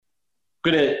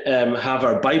Going to have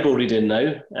our Bible reading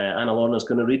now. Anna Lorna's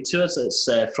going to read to us. It's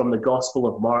from the Gospel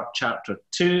of Mark, chapter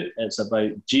 2. It's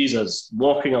about Jesus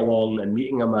walking along and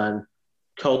meeting a man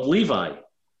called Levi.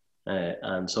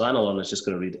 And so Anna Lorna's just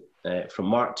going to read from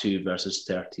Mark 2, verses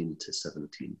 13 to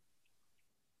 17.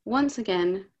 Once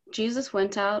again, Jesus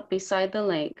went out beside the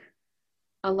lake.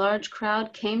 A large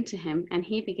crowd came to him, and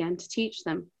he began to teach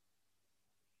them.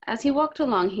 As he walked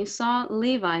along, he saw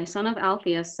Levi, son of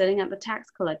Alphaeus, sitting at the tax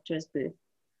collector's booth.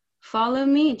 "Follow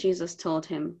me," Jesus told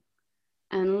him.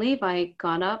 And Levi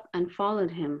got up and followed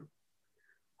him.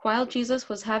 While Jesus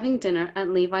was having dinner at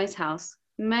Levi's house,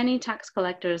 many tax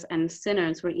collectors and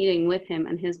sinners were eating with him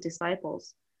and his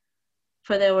disciples,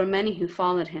 for there were many who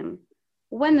followed him.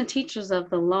 When the teachers of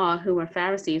the law, who were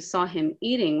Pharisees, saw him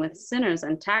eating with sinners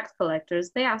and tax collectors,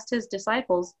 they asked his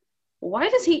disciples, "Why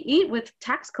does he eat with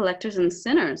tax collectors and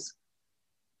sinners?"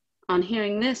 On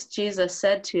hearing this, Jesus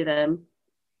said to them,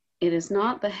 "It is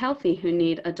not the healthy who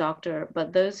need a doctor,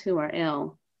 but those who are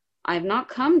ill. I have not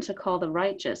come to call the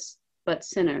righteous, but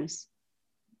sinners."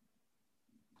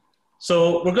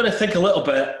 So we're going to think a little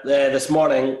bit this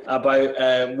morning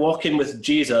about walking with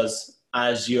Jesus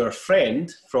as your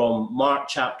friend from Mark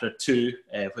chapter 2,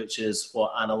 which is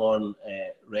what Anna Lauren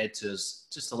read to us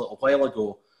just a little while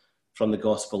ago from the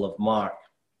Gospel of Mark.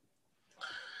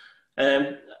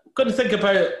 I'm going to think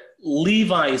about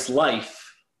Levi's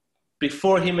life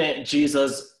before he met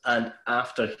Jesus and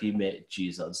after he met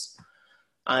Jesus.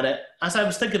 And as I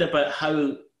was thinking about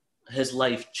how his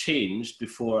life changed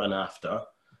before and after,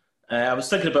 I was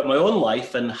thinking about my own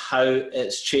life and how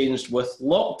it's changed with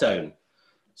lockdown.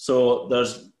 So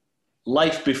there's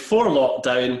life before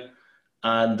lockdown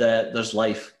and there's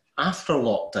life after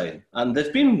lockdown. And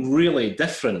they've been really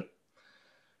different.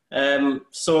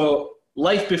 So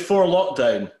life before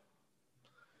lockdown.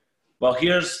 Well,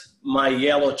 here's my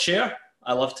yellow chair.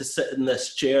 I love to sit in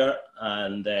this chair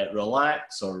and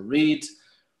relax or read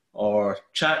or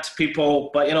chat to people.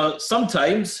 But, you know,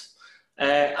 sometimes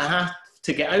I have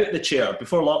to get out of the chair.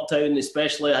 Before lockdown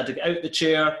especially, I had to get out of the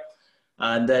chair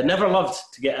and never loved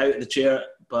to get out of the chair.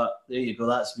 But there you go,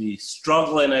 that's me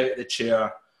struggling out of the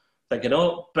chair, thinking,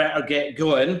 oh, better get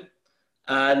going.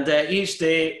 And each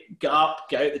day, get up,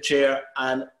 get out of the chair,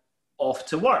 and off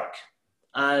to work.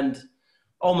 And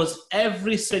almost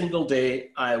every single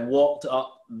day, I walked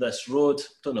up this road.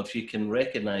 Don't know if you can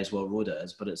recognise what road it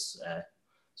is, but it's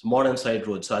Morningside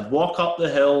Road. So I'd walk up the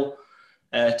hill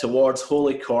towards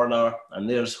Holy Corner, and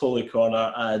there's Holy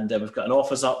Corner, and we've got an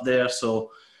office up there.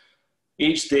 So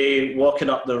each day, walking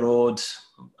up the road,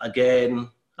 again,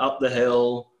 up the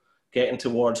hill, getting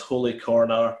towards Holy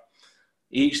Corner.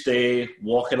 Each day,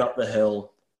 walking up the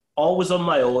hill, always on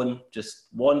my own, just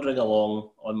wandering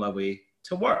along on my way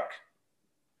to work.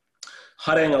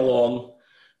 Hurrying along,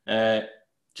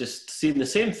 just seeing the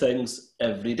same things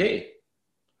every day.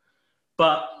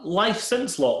 But life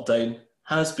since lockdown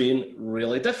has been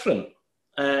really different.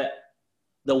 The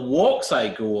walks I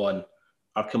go on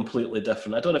are completely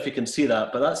different. I don't know if you can see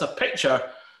that, but that's a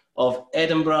picture of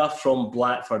Edinburgh from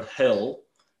Blackford Hill,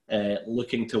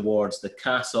 looking towards the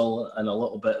castle and a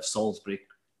little bit of Salisbury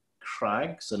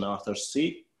Crags and Arthur's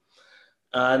Seat.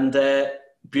 And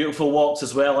beautiful walks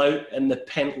as well out in the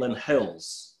Pentland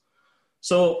Hills.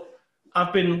 So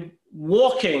I've been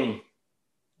walking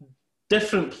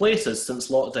different places since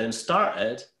lockdown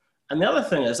started. And the other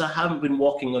thing is I haven't been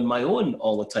walking on my own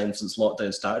all the time since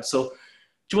lockdown started. So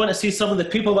do you want to see some of the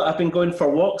people that I've been going for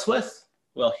walks with?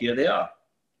 Well, here they are.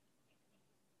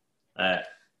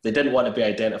 They didn't want to be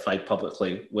identified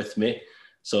publicly with me,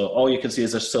 so all you can see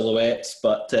is their silhouettes,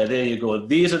 but there you go.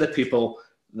 These are the people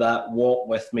that walk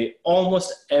with me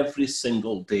almost every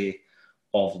single day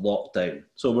of lockdown.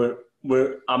 So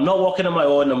I'm not walking on my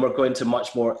own, and we're going to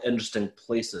much more interesting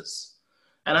places.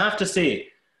 And I have to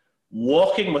say,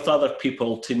 walking with other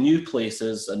people to new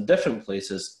places and different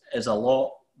places is a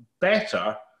lot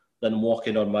better than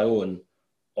walking on my own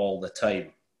all the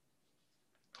time.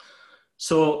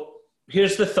 So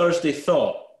here's the Thursday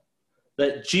thought,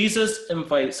 that Jesus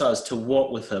invites us to walk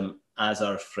with him as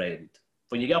our friend.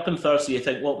 When you get up on Thursday, you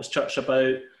think, what was church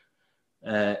about?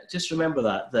 Just remember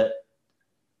that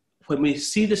when we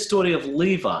see the story of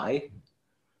Levi,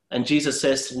 and Jesus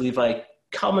says to Levi,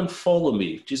 come and follow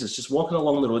me. Jesus just walking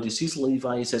along the road, he sees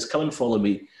Levi, he says, come and follow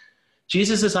me.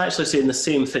 Jesus is actually saying the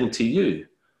same thing to you.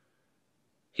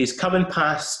 He's coming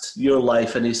past your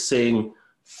life and he's saying,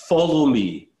 follow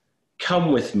me,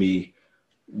 come with me,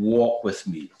 walk with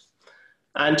me.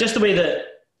 And just the way that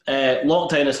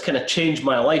lockdown has kind of changed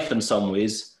my life in some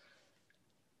ways,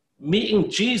 meeting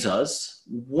Jesus,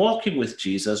 walking with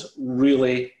Jesus,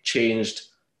 really changed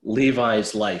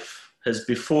Levi's life. His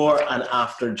before and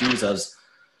after Jesus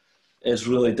is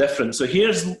really different. So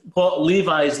here's what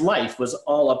Levi's life was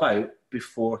all about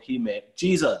before he met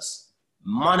Jesus.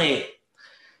 Money.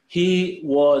 He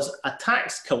was a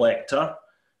tax collector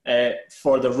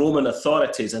for the Roman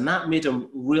authorities, and that made him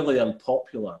really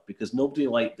unpopular because nobody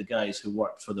liked the guys who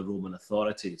worked for the Roman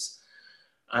authorities.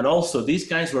 And also, these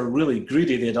guys were really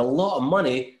greedy. They had a lot of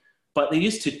money, but they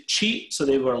used to cheat, so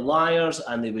they were liars,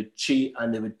 and they would cheat,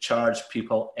 and they would charge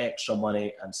people extra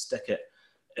money and stick it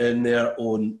in their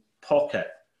own pocket.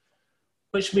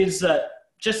 Which means that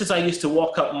just as I used to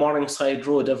walk up Morningside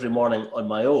Road every morning on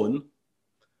my own,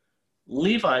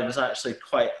 Levi was actually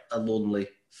quite a lonely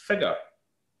figure.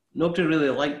 Nobody really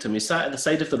liked him. He sat at the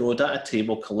side of the road at a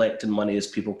table collecting money as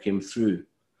people came through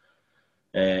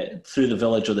the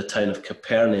village or the town of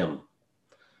Capernaum.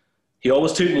 He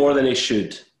always took more than he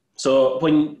should. So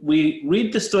when we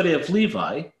read the story of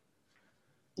Levi,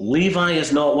 Levi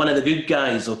is not one of the good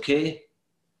guys, okay?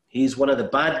 He's one of the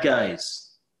bad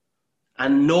guys.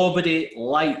 And nobody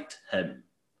liked him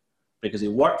because he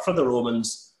worked for the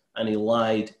Romans and he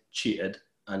lied, cheated,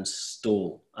 and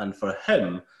stole. And for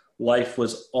him, life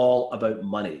was all about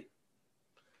money.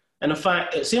 And in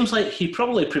fact, it seems like he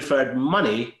probably preferred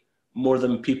money more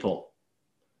than people.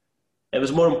 It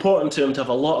was more important to him to have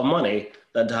a lot of money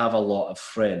than to have a lot of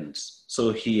friends.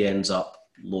 So he ends up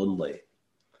lonely.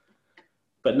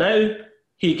 But now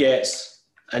he gets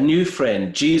a new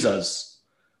friend, Jesus.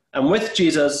 And with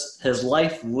Jesus, his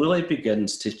life really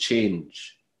begins to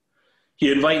change.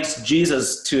 He invites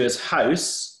Jesus to his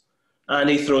house and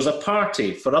he throws a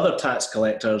party for other tax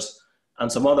collectors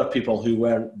and some other people who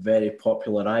weren't very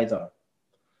popular either.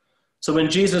 So when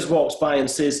Jesus walks by and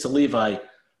says to Levi,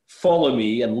 "Follow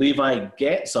me," and Levi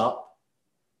gets up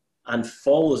and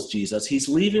follows Jesus, he's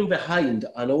leaving behind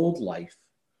an old life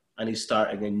and he's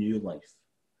starting a new life.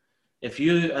 If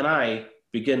you and I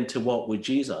begin to walk with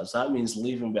Jesus, that means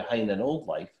leaving behind an old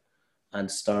life and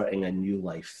starting a new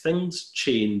life. Things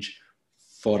change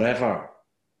forever.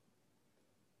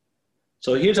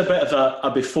 So here's a bit of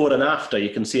a before and after. You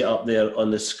can see it up there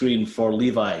on the screen for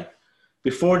Levi.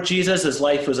 Before Jesus, his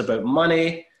life was about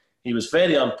money. He was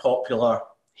very unpopular.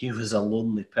 He was a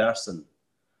lonely person.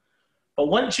 But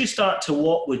once you start to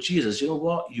walk with Jesus, you know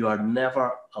what? You are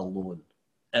never alone,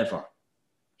 ever.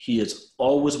 He is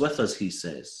always with us, he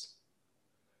says.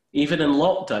 Even in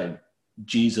lockdown,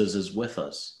 Jesus is with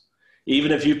us.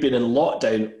 Even if you've been in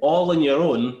lockdown all on your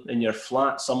own, in your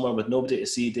flat somewhere with nobody to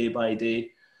see day by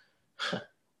day,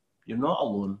 you're not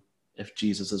alone if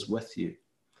Jesus is with you.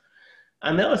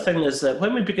 And the other thing is that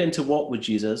when we begin to walk with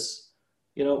Jesus,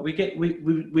 you know, we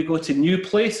go to new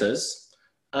places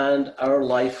and our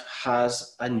life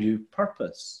has a new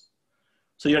purpose.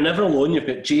 So you're never alone. You've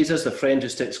got Jesus, the friend who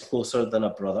sticks closer than a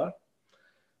brother.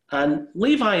 And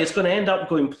Levi is going to end up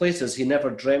going places he never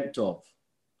dreamt of.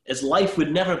 His life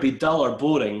would never be dull or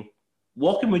boring.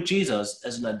 Walking with Jesus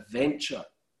is an adventure,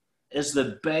 is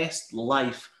the best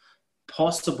life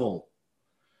possible.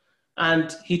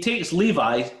 And he takes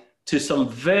Levi to some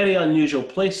very unusual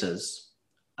places.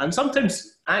 And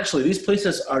sometimes, actually, these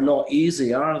places are not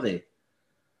easy, are they?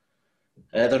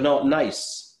 They're not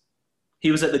nice.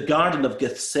 He was at the Garden of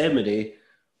Gethsemane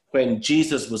when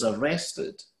Jesus was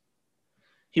arrested.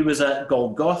 He was at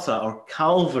Golgotha or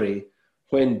Calvary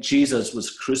when Jesus was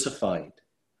crucified.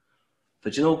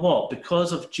 But you know what?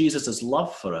 Because of Jesus'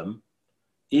 love for him,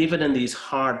 even in these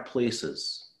hard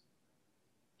places,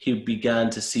 he began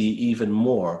to see even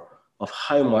more of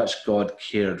how much God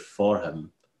cared for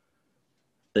him,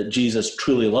 that Jesus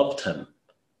truly loved him.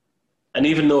 And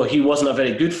even though he wasn't a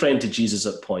very good friend to Jesus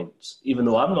at points, even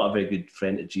though I'm not a very good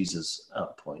friend to Jesus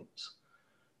at points,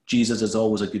 Jesus is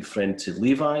always a good friend to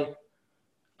Levi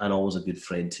and always a good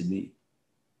friend to me.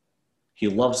 He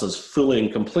loves us fully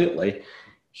and completely.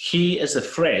 He is a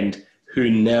friend who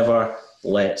never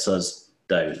lets us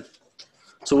down.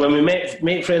 So when we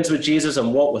make friends with Jesus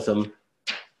and walk with him,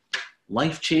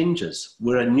 life changes.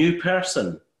 We're a new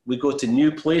person. We go to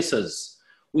new places.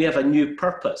 We have a new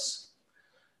purpose.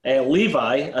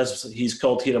 Levi, as he's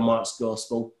called here in Mark's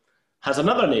Gospel, has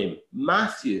another name,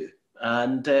 Matthew.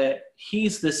 And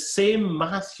he's the same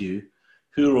Matthew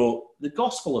who wrote the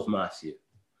Gospel of Matthew.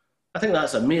 I think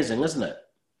that's amazing, isn't it?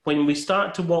 When we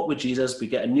start to walk with Jesus, we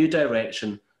get a new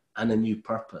direction and a new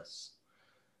purpose.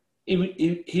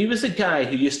 He was a guy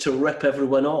who used to rip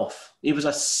everyone off. He was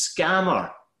a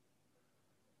scammer.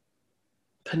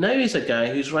 But now he's a guy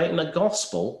who's writing a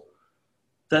gospel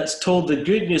that's told the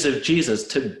good news of Jesus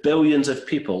to billions of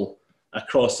people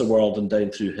across the world and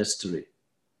down through history.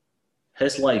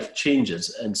 His life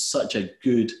changes in such a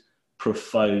good,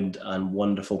 profound, and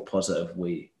wonderful, positive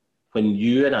way. when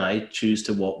you and I choose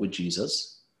to walk with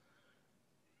Jesus,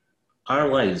 our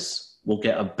lives will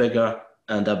get a bigger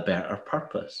and a better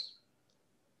purpose.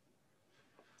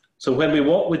 So when we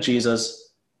walk with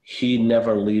Jesus, he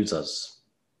never leaves us.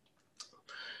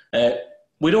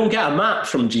 We don't get a map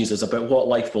from Jesus about what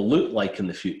life will look like in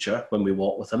the future when we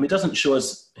walk with him. He doesn't show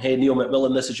us, hey, Neil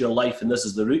McMillan, this is your life and this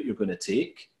is the route you're going to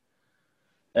take.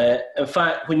 In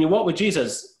fact, when you walk with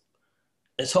Jesus,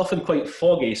 it's often quite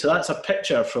foggy. So that's a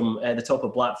picture from the top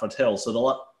of Blackford Hill. So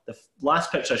the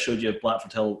last picture I showed you of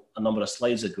Blackford Hill a number of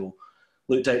slides ago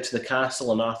looked out to the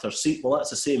castle and Arthur's Seat. Well,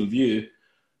 that's the same view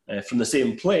from the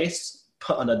same place,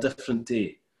 but on a different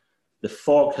day. The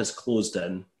fog has closed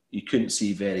in. You couldn't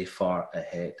see very far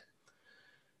ahead.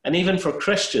 And even for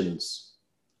Christians,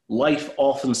 life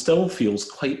often still feels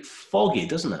quite foggy,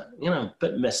 doesn't it? You know, a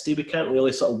bit misty. We can't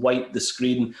really sort of wipe the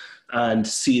screen and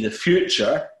see the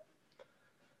future.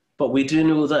 But we do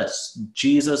know this: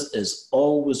 Jesus is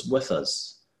always with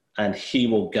us and he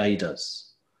will guide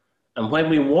us. And when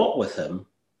we walk with him,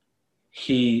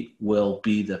 he will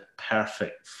be the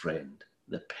perfect friend,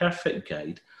 the perfect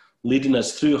guide, leading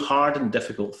us through hard and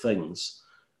difficult things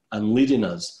and leading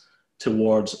us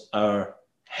towards our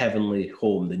heavenly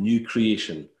home, the new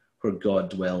creation where God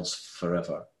dwells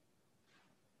forever.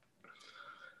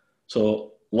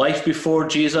 So life before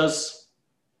Jesus,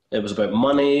 it was about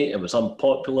money, it was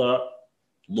unpopular,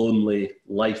 lonely.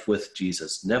 Life with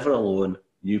Jesus, never alone,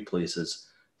 new places,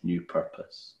 new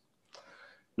purpose.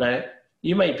 Now,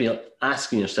 you might be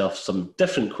asking yourself some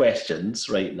different questions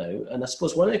right now, and I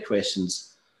suppose one of the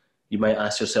questions you might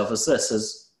ask yourself is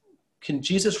this: can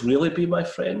Jesus really be my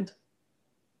friend?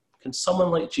 Can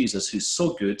someone like Jesus, who's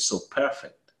so good, so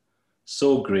perfect,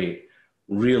 so great,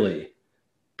 really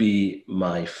be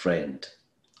my friend?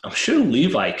 I'm sure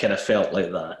Levi kind of felt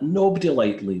like that. Nobody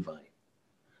liked Levi.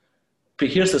 But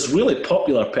here's this really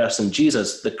popular person,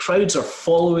 Jesus. The crowds are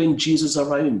following Jesus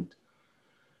around.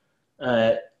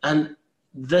 And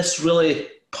this really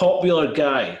popular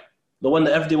guy, the one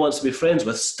that everybody wants to be friends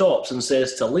with, stops and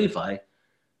says to Levi,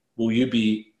 will you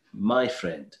be my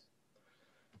friend?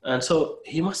 And so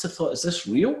he must have thought, is this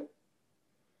real?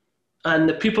 And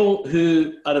the people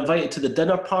who are invited to the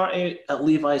dinner party at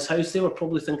Levi's house, they were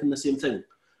probably thinking the same thing.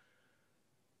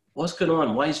 What's going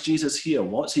on? Why is Jesus here?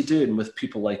 What's he doing with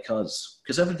people like us?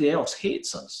 Because everybody else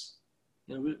hates us.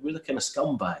 You know, we're the kind of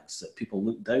scumbags that people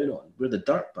look down on. We're the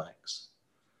dirtbags.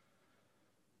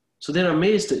 So they're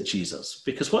amazed at Jesus,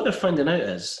 because what they're finding out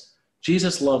is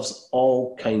Jesus loves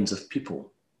all kinds of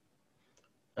people.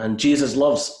 And Jesus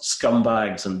loves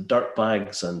scumbags and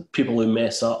dirtbags and people who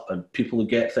mess up and people who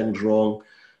get things wrong,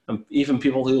 and even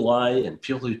people who lie and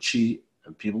people who cheat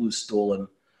and people who stolen.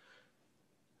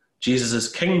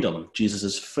 Jesus' kingdom,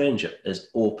 Jesus' friendship is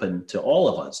open to all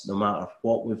of us, no matter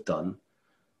what we've done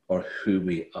or who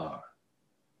we are.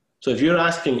 So if you're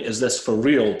asking, is this for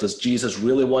real? Does Jesus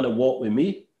really want to walk with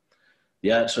me?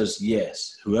 The answer is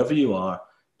yes. Whoever you are,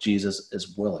 Jesus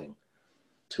is willing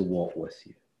to walk with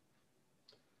you.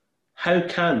 How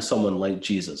can someone like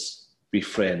Jesus be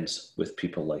friends with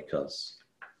people like us?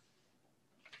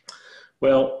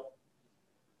 Well,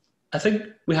 I think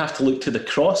we have to look to the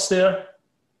cross there,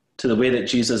 to the way that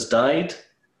Jesus died.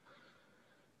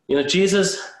 You know,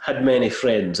 Jesus had many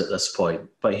friends at this point,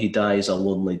 but he dies a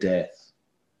lonely death.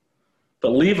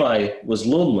 But Levi was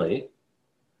lonely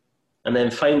and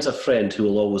then finds a friend who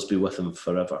will always be with him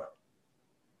forever.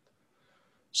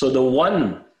 So the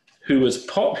one who was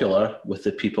popular with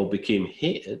the people became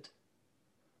hated,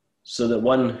 so that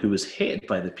one who was hated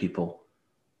by the people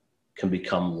can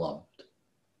become loved.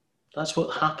 That's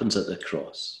what happens at the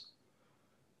cross.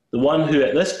 The one who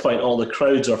at this point all the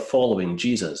crowds are following,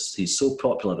 Jesus, he's so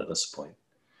popular at this point,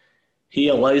 he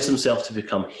allows himself to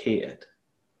become hated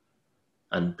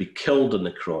and be killed on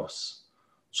the cross,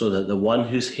 so that the one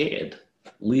who's hated,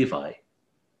 Levi,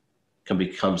 can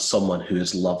become someone who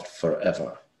is loved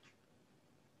forever.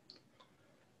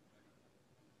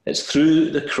 It's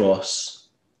through the cross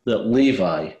that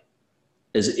Levi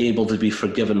is able to be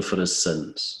forgiven for his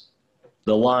sins.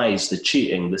 The lies, the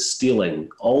cheating, the stealing,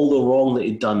 all the wrong that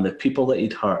he'd done, the people that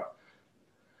he'd hurt,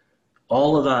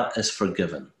 all of that is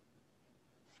forgiven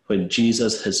when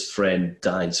Jesus, his friend,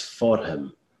 dies for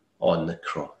him on the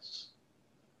cross.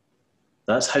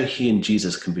 That's how he and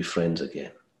Jesus can be friends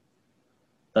again.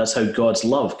 That's how God's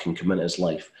love can come into his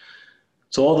life.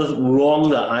 So all the wrong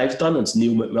that I've done as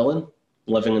Neil McMillan,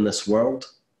 living in this world,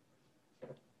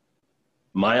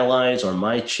 my lies or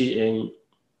my cheating,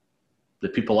 the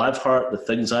people I've hurt, the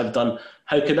things I've done,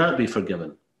 how can that be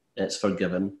forgiven? It's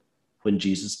forgiven when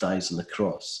Jesus dies on the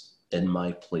cross in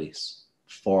my place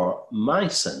for my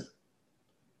sin.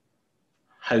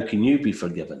 how can you be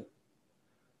forgiven?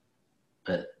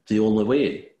 The only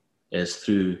way is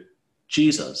through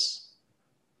Jesus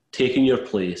taking your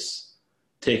place,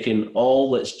 taking all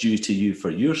that's due to you for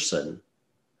your sin,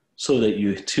 so that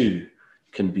you too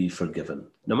can be forgiven.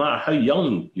 No matter how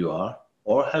young you are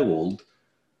or how old,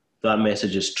 that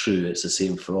message is true. It's the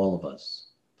same for all of us.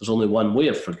 There's only one way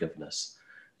of forgiveness.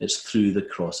 It's through the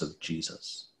cross of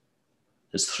Jesus.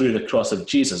 It's through the cross of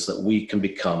Jesus that we can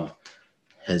become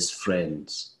his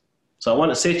friends. So I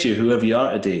want to say to you, whoever you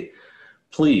are today,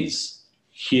 please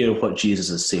hear what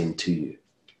Jesus is saying to you.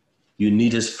 You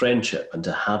need his friendship, and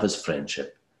to have his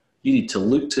friendship, you need to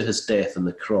look to his death on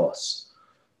the cross.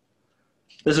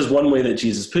 This is one way that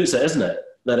Jesus puts it, isn't it?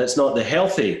 That it's not the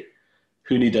healthy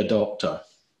who need a doctor,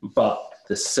 but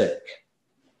the sick.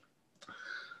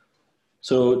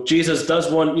 So Jesus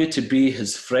does want you to be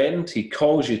his friend. He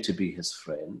calls you to be his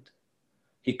friend.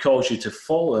 He calls you to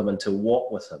follow him and to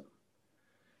walk with him.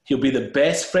 He'll be the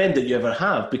best friend that you ever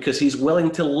have because he's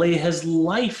willing to lay his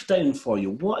life down for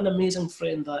you. What an amazing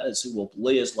friend that is, who will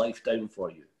lay his life down for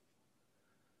you.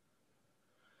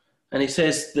 And he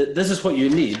says that this is what you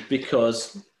need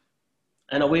because,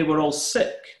 in a way, we're all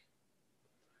sick.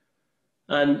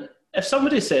 And if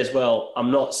somebody says, well,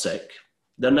 I'm not sick,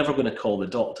 they're never going to call the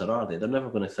doctor, are they? They're never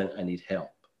going to think I need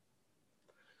help.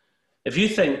 If you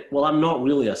think, well, I'm not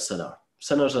really a sinner.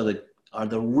 Sinners are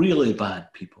the really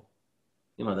bad people.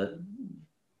 You know, the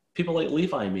people like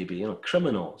Levi maybe, you know,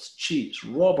 criminals, cheats,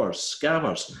 robbers,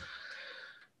 scammers.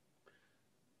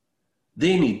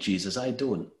 They need Jesus, I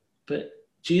don't. But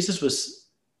Jesus was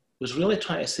really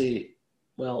trying to say,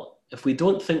 well, if we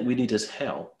don't think we need his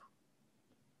help,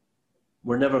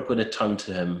 we're never going to turn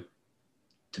to him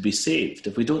to be saved.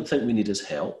 If we don't think we need his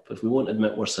help, if we won't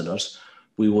admit we're sinners,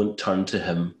 we won't turn to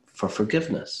him for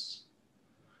forgiveness.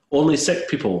 Only sick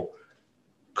people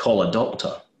call a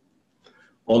doctor.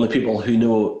 Only people who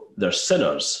know they're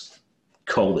sinners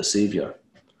call the Saviour.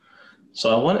 So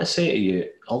I want to say to you,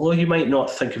 although you might not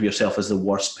think of yourself as the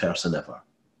worst person ever,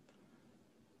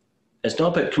 it's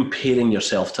not about comparing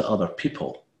yourself to other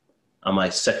people. Am I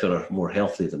sicker or more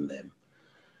healthy than them?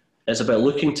 It's about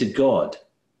looking to God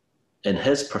in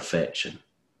his perfection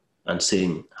and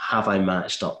saying, have I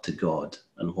matched up to God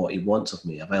and what he wants of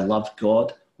me? Have I loved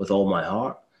God with all my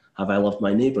heart? Have I loved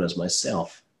my neighbour as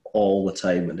myself all the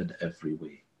time and in every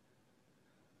way?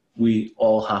 We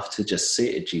all have to just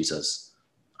say to Jesus,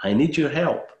 I need your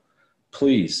help.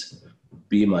 Please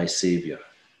be my Saviour.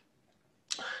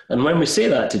 And when we say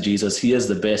that to Jesus, he is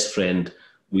the best friend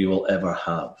we will ever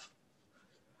have.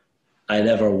 I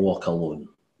never walk alone.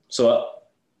 So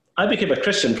I became a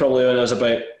Christian probably when I was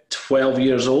about 12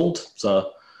 years old.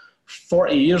 So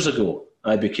 40 years ago,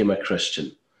 I became a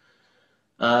Christian.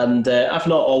 And I've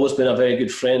not always been a very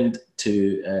good friend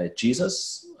to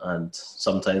Jesus. And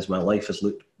sometimes my life has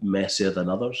looked messier than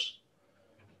others.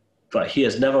 But he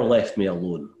has never left me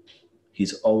alone.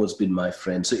 He's always been my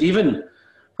friend. So even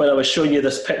when I was showing you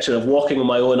this picture of walking on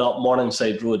my own up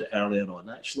Morningside Road earlier on,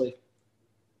 actually,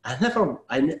 I've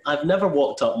never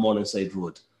walked up Morningside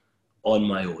Road on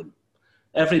my own.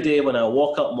 Every day when I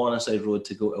walk up Morningside Road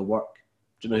to go to work,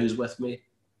 do you know who's with me?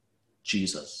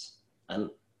 Jesus. And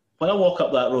when I walk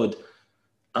up that road,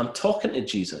 I'm talking to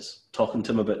Jesus, talking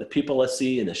to him about the people I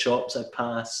see in the shops I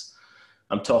pass.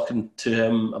 I'm talking to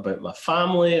him about my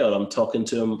family, or I'm talking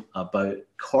to him about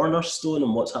Cornerstone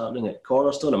and what's happening at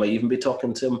Cornerstone. I might even be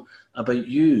talking to him about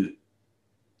you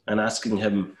and asking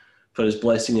him for his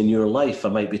blessing in your life. I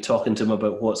might be talking to him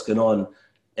about what's going on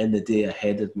in the day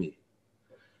ahead of me.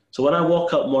 So when I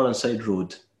walk up Morningside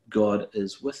Road, God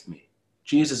is with me.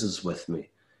 Jesus is with me.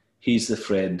 He's the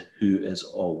friend who is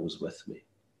always with me.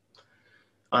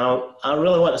 And I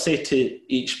really want to say to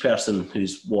each person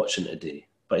who's watching today,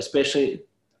 but especially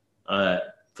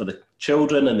for the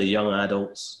children and the young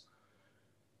adults,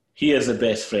 he is the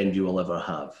best friend you will ever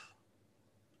have.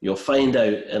 You'll find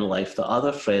out in life that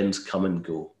other friends come and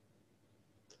go.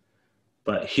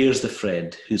 But here's the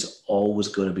friend who's always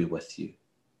going to be with you.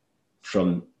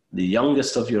 From the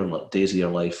youngest of your days of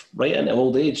your life, right into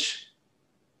old age,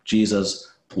 Jesus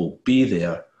will be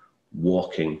there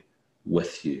walking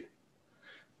with you.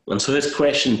 And so his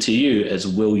question to you is,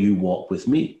 will you walk with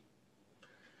me?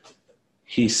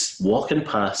 He's walking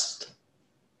past.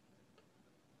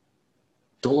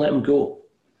 Don't let him go.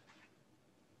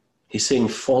 He's saying,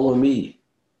 follow me.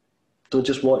 Don't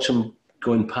just watch him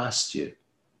going past you.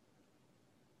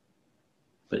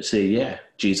 But say, yeah,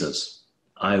 Jesus,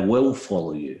 I will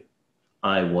follow you.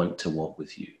 I want to walk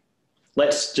with you.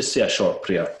 Let's just say a short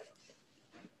prayer.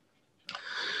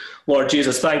 Lord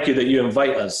Jesus, thank you that you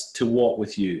invite us to walk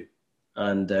with you.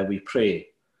 And we pray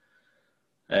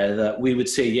that we would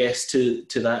say yes to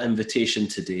that invitation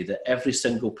today, that every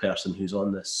single person who's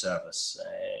on this service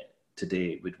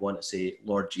today would want to say,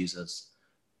 Lord Jesus,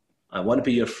 I want to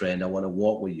be your friend. I want to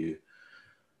walk with you.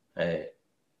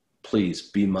 Please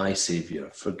be my Saviour.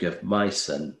 Forgive my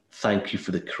sin. Thank you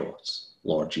for the cross,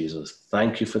 Lord Jesus.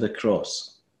 Thank you for the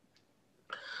cross.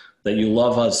 That you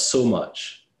love us so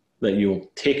much, that you'll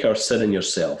take our sin in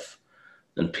yourself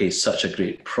and pay such a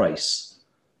great price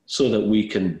so that we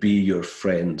can be your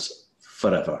friends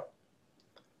forever.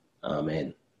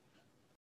 Amen.